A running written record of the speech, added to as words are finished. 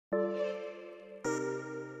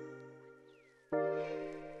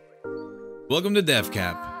Welcome to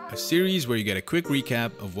DevCap, a series where you get a quick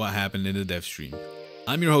recap of what happened in the dev stream.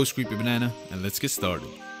 I'm your host, Creepy Banana, and let's get started.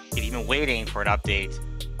 If you've been waiting for an update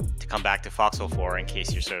to come back to Foxhole 4 in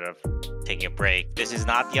case you're sort of taking a break, this is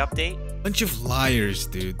not the update. Bunch of liars,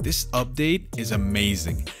 dude. This update is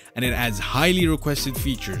amazing, and it adds highly requested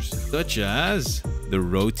features, such as the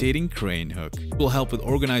rotating crane hook. It will help with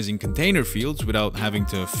organizing container fields without having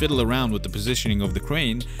to fiddle around with the positioning of the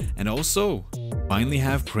crane, and also finally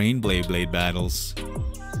have crane blade battles.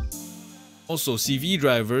 Also, CV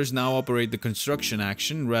drivers now operate the construction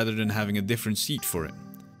action rather than having a different seat for it.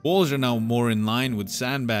 Walls are now more in line with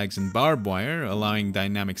sandbags and barbed wire, allowing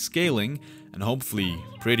dynamic scaling and hopefully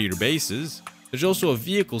prettier bases. There's also a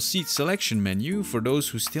vehicle seat selection menu for those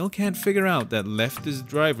who still can't figure out that left is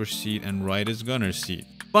driver's seat and right is gunner's seat.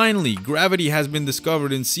 Finally, gravity has been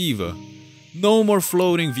discovered in Siva. No more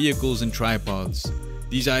floating vehicles and tripods.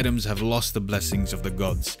 These items have lost the blessings of the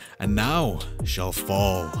gods and now shall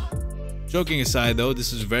fall. Joking aside though,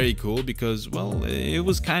 this is very cool because, well, it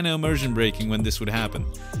was kinda immersion breaking when this would happen.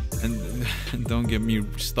 And don't get me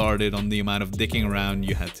started on the amount of dicking around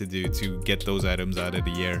you had to do to get those items out of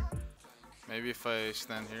the air. Maybe if I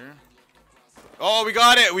stand here. Oh, we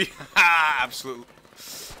got it! We absolutely.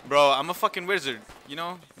 Bro, I'm a fucking wizard. You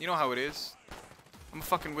know how it is. I'm a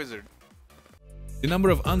fucking wizard. The number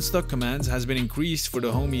of unstuck commands has been increased for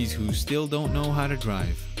the homies who still don't know how to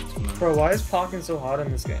drive. Bro, why is parking so hard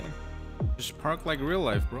in this game? Just park like real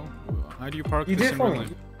life, bro. How do you park You this did in for real me.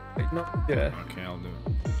 life? No, yeah. Okay, I'll do it.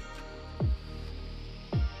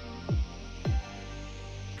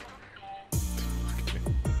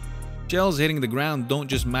 Shells hitting the ground don't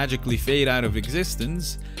just magically fade out of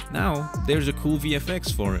existence. Now, there's a cool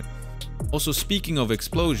VFX for it. Also, speaking of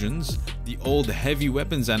explosions, the old heavy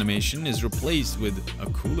weapons animation is replaced with a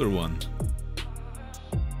cooler one.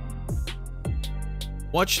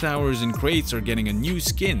 Watchtowers and crates are getting a new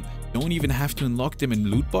skin. Don't even have to unlock them in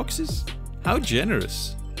loot boxes? How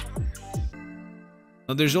generous.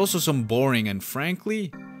 Now there's also some boring and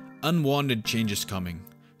frankly, unwanted changes coming,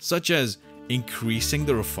 such as increasing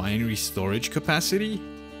the refinery storage capacity,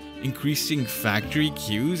 increasing factory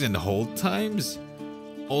queues and hold times,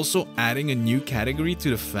 also adding a new category to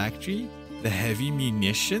the factory, the heavy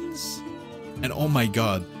munitions, and oh my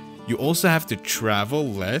god, you also have to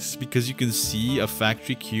travel less because you can see a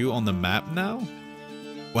factory queue on the map now?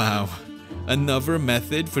 Wow, another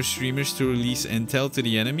method for streamers to release intel to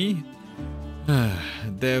the enemy?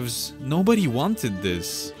 Devs, nobody wanted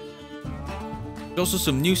this. There's also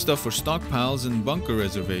some new stuff for stockpiles and bunker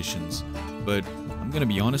reservations, but I'm gonna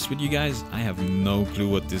be honest with you guys, I have no clue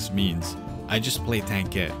what this means. I just play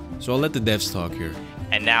Tankette, so I'll let the devs talk here.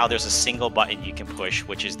 And now there's a single button you can push,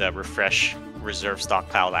 which is the refresh reserve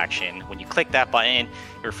stockpile action. When you click that button,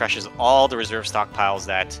 it refreshes all the reserve stockpiles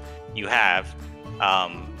that you have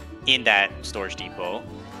in that storage depot.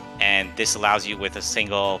 And this allows you, with a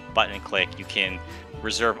single button click, you can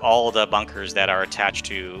reserve all the bunkers that are attached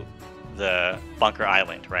to the bunker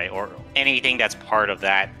island, right? Or anything that's part of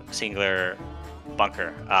that singular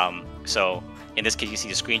bunker. So in this case, you see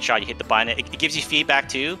the screenshot, you hit the button, it gives you feedback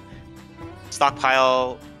too.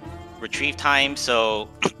 Stockpile retrieve time, so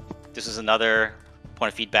this is another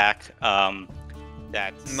point of feedback.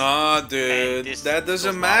 Nah, dude, that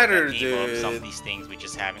doesn't matter, dude. Some of these things we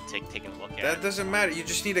just haven't taken a look at. That doesn't matter. You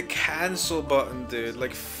just need a cancel button, dude.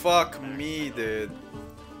 Like, fuck me, dude.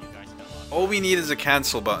 All we need is a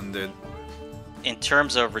cancel button, dude. In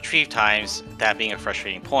terms of retrieve times, that being a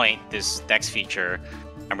frustrating point, this next feature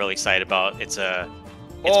I'm really excited about. It's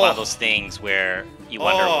one of those things where you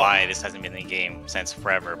wonder why this hasn't been in the game since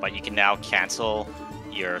forever, but you can now cancel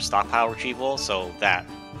your stockpile retrieval, so that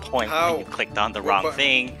point when you clicked on the wrong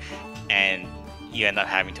thing and you end up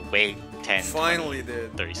having to wait 10, 20,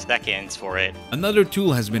 30 seconds for it. Another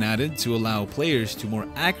tool has been added to allow players to more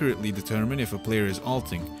accurately determine if a player is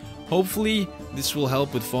alting. Hopefully, this will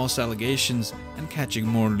help with false allegations and catching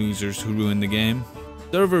more losers who ruin the game.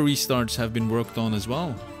 Server restarts have been worked on as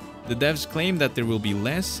well. The devs claim that there will be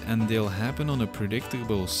less and they'll happen on a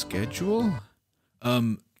predictable schedule.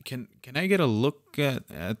 Can I get a look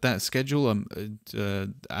at that schedule? I'm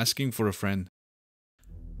asking for a friend.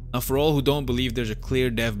 Now, for all who don't believe there's a clear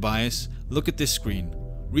dev bias, look at this screen.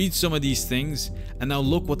 Read some of these things, and now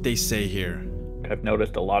look what they say here. I've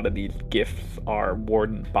noticed a lot of these GIFs are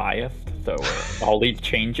warden biased, so all these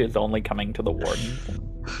changes only coming to the wardens.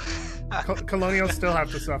 Colonials still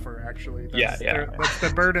have to suffer, actually. That's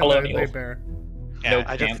the burden that they bear.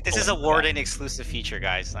 Yeah, this is a warden exclusive feature,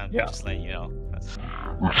 guys. I'm just letting you know.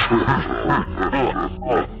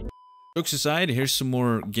 Jokes aside, here's some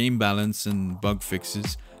more game balance and bug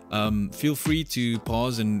fixes. Feel free to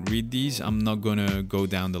pause and read these. I'm not gonna go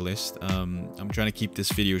down the list. I'm trying to keep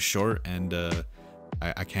this video short, and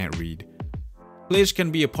I can't read. Players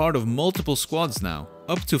can be a part of multiple squads now,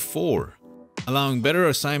 up to 4, allowing better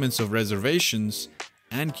assignments of reservations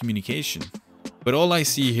and communication. But all I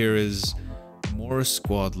see here is more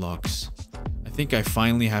squad locks. I think I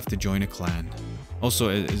finally have to join a clan. Also,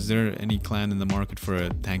 is there any clan in the market for a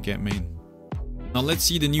tankette main? Now let's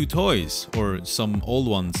see the new toys, or some old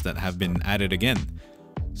ones that have been added again.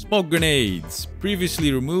 Smoke grenades,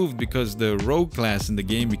 previously removed because the rogue class in the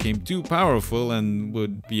game became too powerful and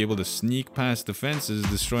would be able to sneak past defenses,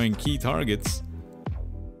 destroying key targets.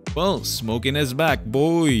 Well, smoking is back,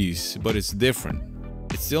 boys, but it's different.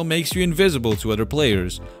 It still makes you invisible to other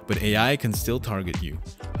players, but AI can still target you.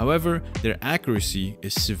 However, their accuracy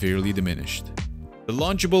is severely diminished. The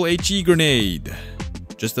launchable HE grenade.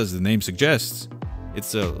 Just as the name suggests,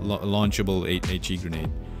 it's a launchable HE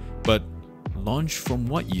grenade. But launch from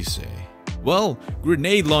what, you say? Well,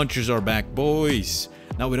 grenade launchers are back, boys.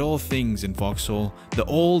 Now with all things in Foxhole, the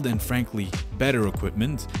old and frankly better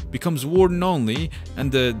equipment becomes warden only,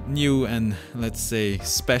 and the new and, let's say,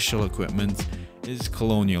 special equipment is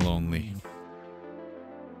colonial only.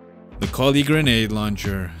 The Collie grenade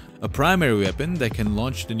launcher, a primary weapon that can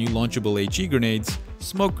launch the new launchable HE grenades,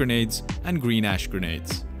 smoke grenades, and green ash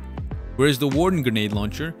grenades. Whereas the warden grenade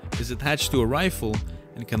launcher is attached to a rifle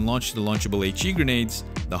and can launch the launchable HE grenades,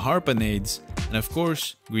 the harponades, and of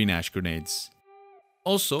course, green ash grenades.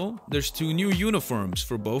 Also, there's 2 new uniforms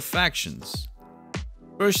for both factions.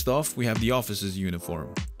 First off, we have the officers'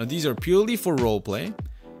 uniform. Now these are purely for roleplay.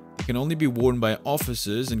 They can only be worn by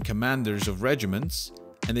officers and commanders of regiments,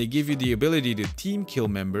 and they give you the ability to team kill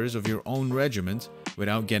members of your own regiment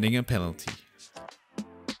without getting a penalty.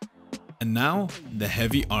 And now, the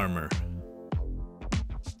heavy armor.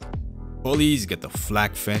 Police get the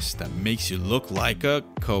flak vest that makes you look like a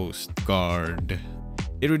Coast Guard.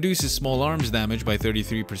 It reduces small arms damage by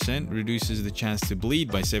 33%, reduces the chance to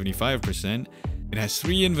bleed by 75%, it has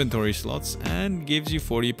 3 inventory slots, and gives you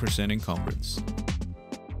 40% encumbrance.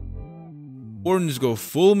 Wardens go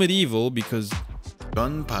full medieval because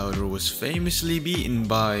gunpowder was famously beaten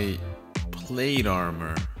by plate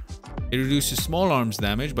armor. It reduces small arms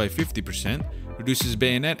damage by 50%, reduces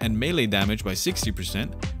bayonet and melee damage by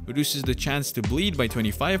 60%, reduces the chance to bleed by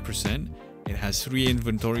 25%, it has 3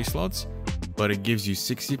 inventory slots, but it gives you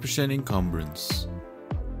 60% encumbrance.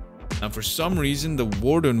 Now for some reason the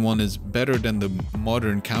Warden one is better than the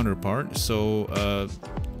modern counterpart, so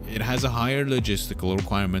it has a higher logistical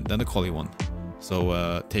requirement than the Collie one.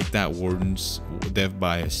 So take that, Warden's dev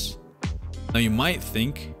bias. Now you might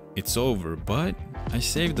think it's over, but I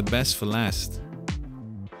saved the best for last.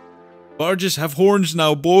 Barges have horns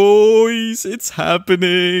now, boys! It's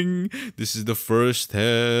happening! This is the first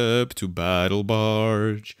step to Battle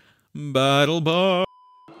Barge. Battle Barge.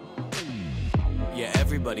 Yeah,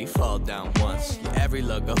 everybody fall down once. Yeah, every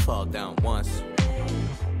lugger fall down once.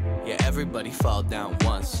 Yeah, everybody fall down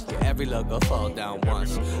once. Yeah, every lugger fall down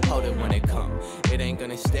once. Hold it when it come. It ain't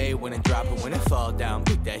gonna stay when it drop it. When it fall down,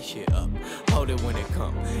 pick that shit up. Hold it when it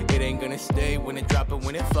come. It ain't gonna stay when it drop it.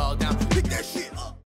 When it fall down, pick that shit up.